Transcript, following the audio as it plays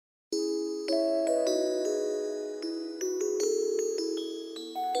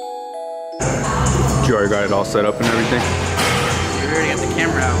You already got it all set up and everything? We already got the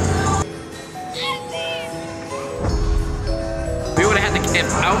camera out. We would have had the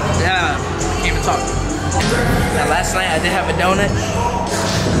camera out. Can't even talk. Now last night I did have a donut.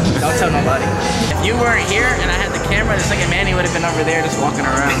 Don't tell nobody. If you weren't here and I had the camera, the second Manny would have been over there just walking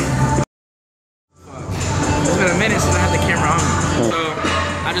around. It's been a minute since I had the camera on. So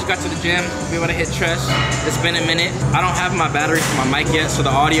I just got to the gym, we want to hit chest. It's been a minute. I don't have my battery for my mic yet, so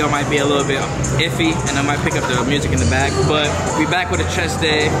the audio might be a little bit iffy and I might pick up the music in the back. But we back with a chest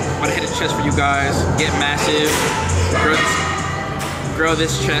day. Want to hit a chest for you guys, get massive, grow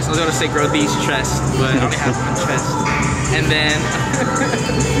this chest. I was gonna say grow these chests, but I only have one chest. And then,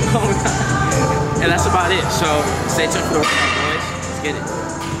 oh my God. And that's about it. So stay tuned for the workout, boys. Let's get it.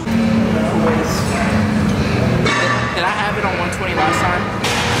 Did I have it on 120 last time?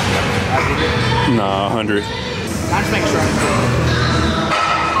 Nah, 100. I just make sure.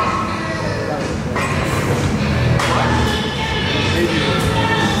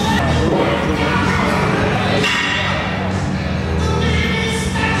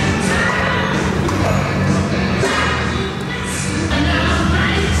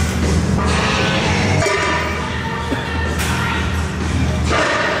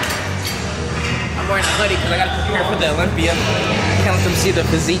 I'm wearing a hoodie because I gotta prepare for the Olympia. Can't let them see the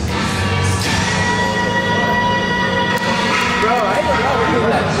physique. Bro, I don't know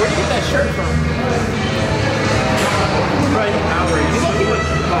where you get that shirt from. Bro, you know, the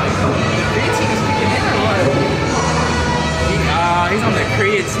creatine is kicking in or what? He's on the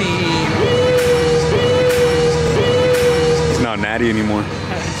creatine. He's not natty anymore.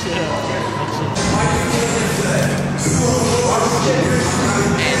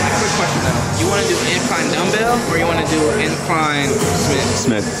 And a quick question though, you want to do incline dumbbell or you want to do incline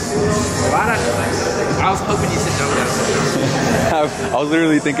Smith? I was hoping you said dumbbell. I was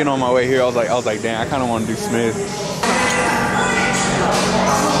literally thinking on my way here, I was like, damn, I kind of want to do Smith.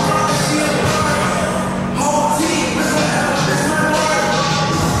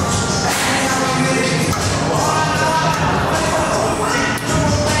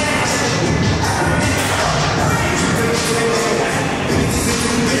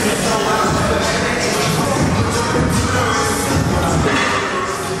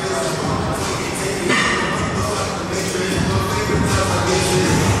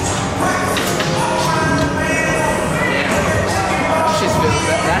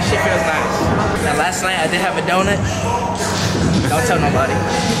 That shit feels nice. Now last night I did have a donut. Don't tell nobody.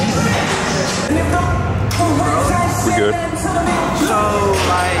 We're good. So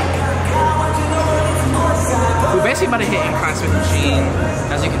like, we're basically about to hit incline Smith machine,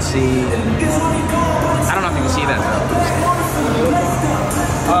 as you can see. I don't know if you can see that though.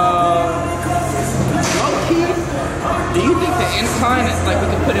 Low-key, do you think the incline, like we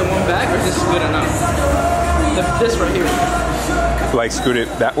can put in one bag, or is this good enough? This right here. Like scoot it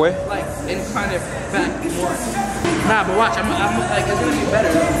that way? Like incline it back more. Nah, but watch, I'm like, it's gonna be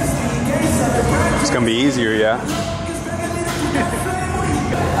better. It's gonna be easier, yeah.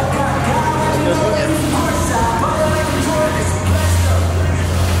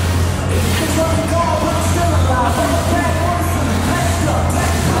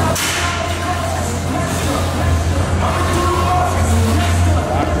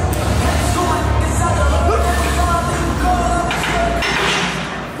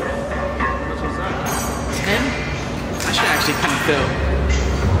 10? I should actually kind of feel.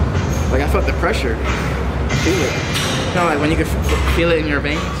 Like I felt the pressure. I feel it. You know, like when you can feel it in your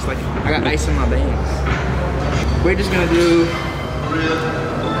veins. Like I got ice in my veins. We're just gonna do.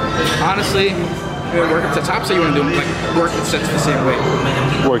 Honestly, we're gonna work up to the top. So you want to do like working sets the same weight.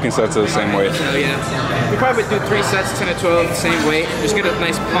 Working sets the same weight. So yeah, we probably would do 3 sets, 10 to 12, the same weight. Just get a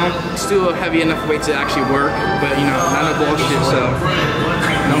nice pump. Still heavy enough weight to actually work, but you know, not no bullshit. So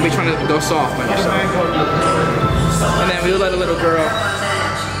don't be trying to go soft on yourself. And then we'll let a little girl.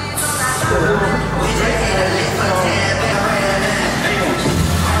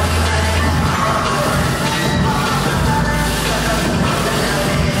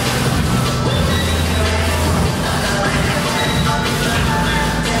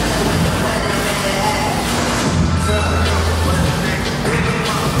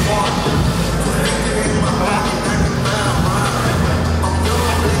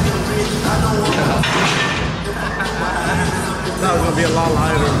 That was gonna be a lot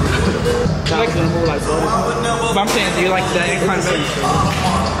lighter. That was gonna move like butter. But I'm saying, do you like that incline space?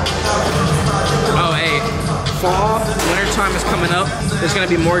 Oh, hey. Fall, winter time is coming up. There's gonna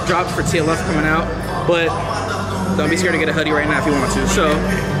be more drops for TLF coming out. But don't be scared to get a hoodie right now if you want to. So,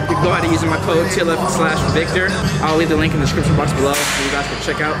 you go ahead and use my code TLF/Victor. I'll leave the link in the description box below so you guys can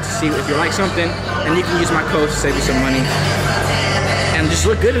check out to see if you like something. And you can use my code to save you some money. And just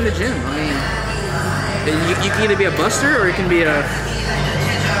look good in the gym. I mean, you can either be a buster or you can be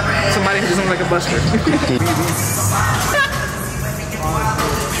somebody who doesn't look like a buster.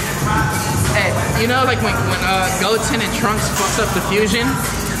 Hey, you know like when Goten and Trunks fucks up the fusion?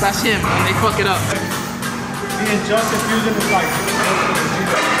 That's him, when they fuck it up. Me and Justin fusion is like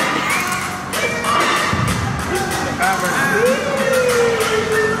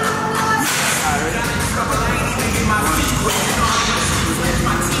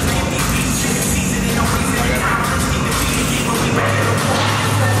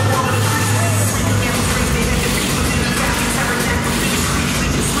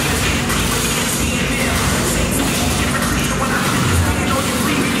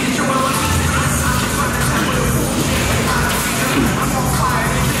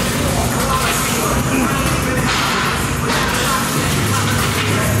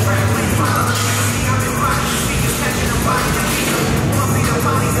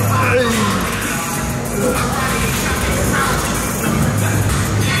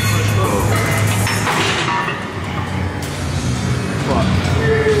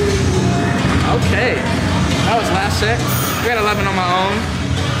Okay, that was last set. I got 11 on my own.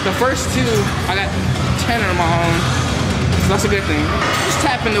 The first two, I got 10 on my own. So that's a good thing. Just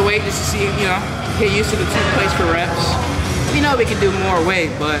tapping the weight just to see, you know, get used to the 2 plates for reps. We know we can do more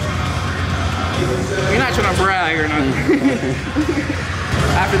weight, but you're not trying to brag or nothing.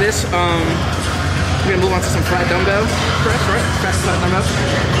 After this, we're gonna move on to some flat dumbbell press, right? Flat dumbbell.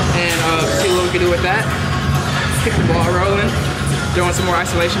 And see what we can do with that. Keep the ball rolling. Doing some more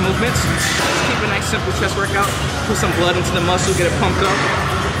isolation movements. Just keep a nice simple chest workout. Put some blood into the muscle, get it pumped up.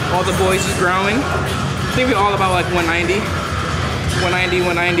 All the boys is growing. I think we're all about like 190. 190,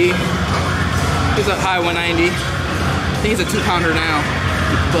 190. He's a high 190. I think he's a 2-pounder now.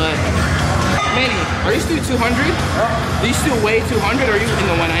 But, Manny, are you still 200? Do you still weigh 200 or are you in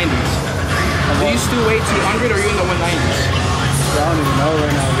the 190s? Do you still weigh 200 or are you in the 190s? I don't even know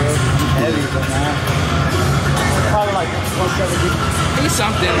right now, bro. I'm heavy, but now. Probably like 170. He's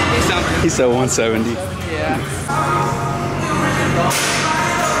something. He's something. He said 170. Yeah.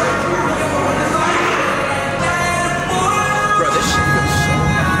 Bro, this shit feels so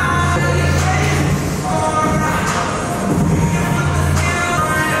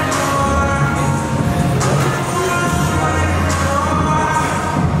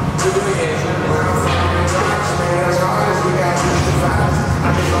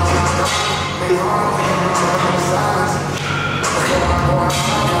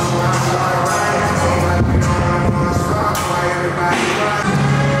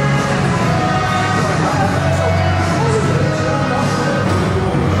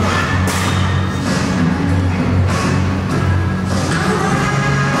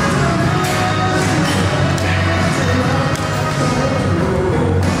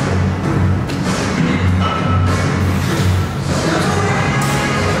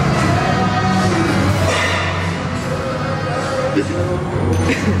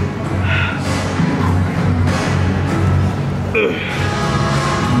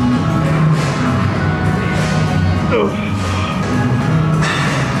Oh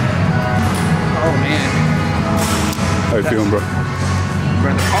man. How you feeling, bro?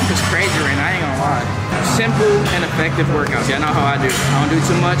 Bro, the pump is crazy right now, I ain't gonna lie. Simple and effective workouts. Yeah, I know how I do. I don't do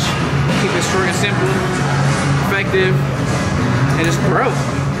too much. Keep it short and simple, effective, and just grow.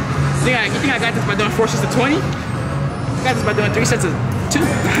 You think I got this by doing 4 sets of 20? I got this by doing 3 sets of 2.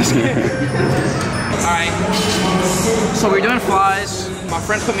 Alright, so we're doing flies. My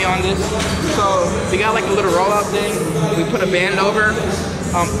friend put me on this. So we got like a little roll-up thing. We put a band over.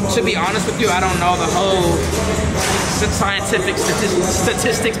 To be honest with you, I don't know the whole scientific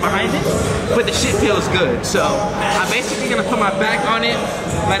statistics behind it, but the shit feels good. So I'm basically gonna put my back on it,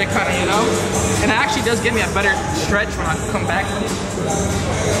 let it kind of, you know, and it actually does give me a better stretch when I come back with it.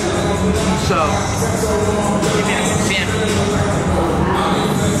 So,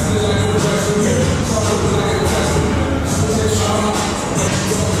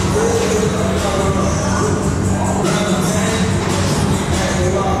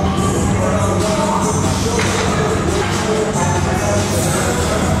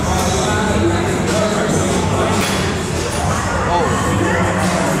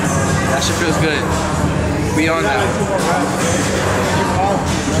 that shit feels good. We on that.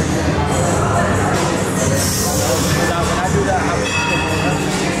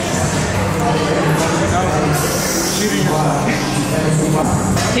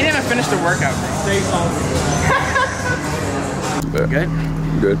 He didn't even finish the workout, bro. Good?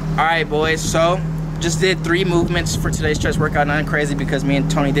 good. All right, boys. So just did 3 movements for today's chest workout. Nothing crazy because me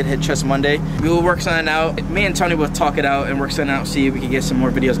and Tony did hit chest Monday. We will work something out. Me and Tony will talk it out and work something out, see if we can get some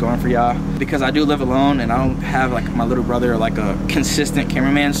more videos going for y'all. Because I do live alone and I don't have like my little brother or like a consistent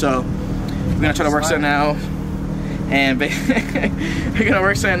cameraman. So we're gonna try to work something out. And we're gonna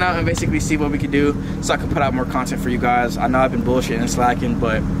work something out and basically see what we can do so I can put out more content for you guys. I know I've been bullshitting and slacking,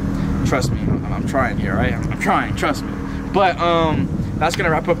 but trust me, I'm trying here, right? I'm trying, trust me. But that's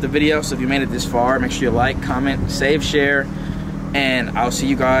gonna wrap up the video. So if you made it this far, make sure you like, comment, save, share, and I'll see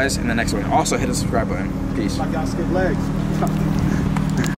you guys in the next one. Also hit the subscribe button. Peace. Like y'all skip legs.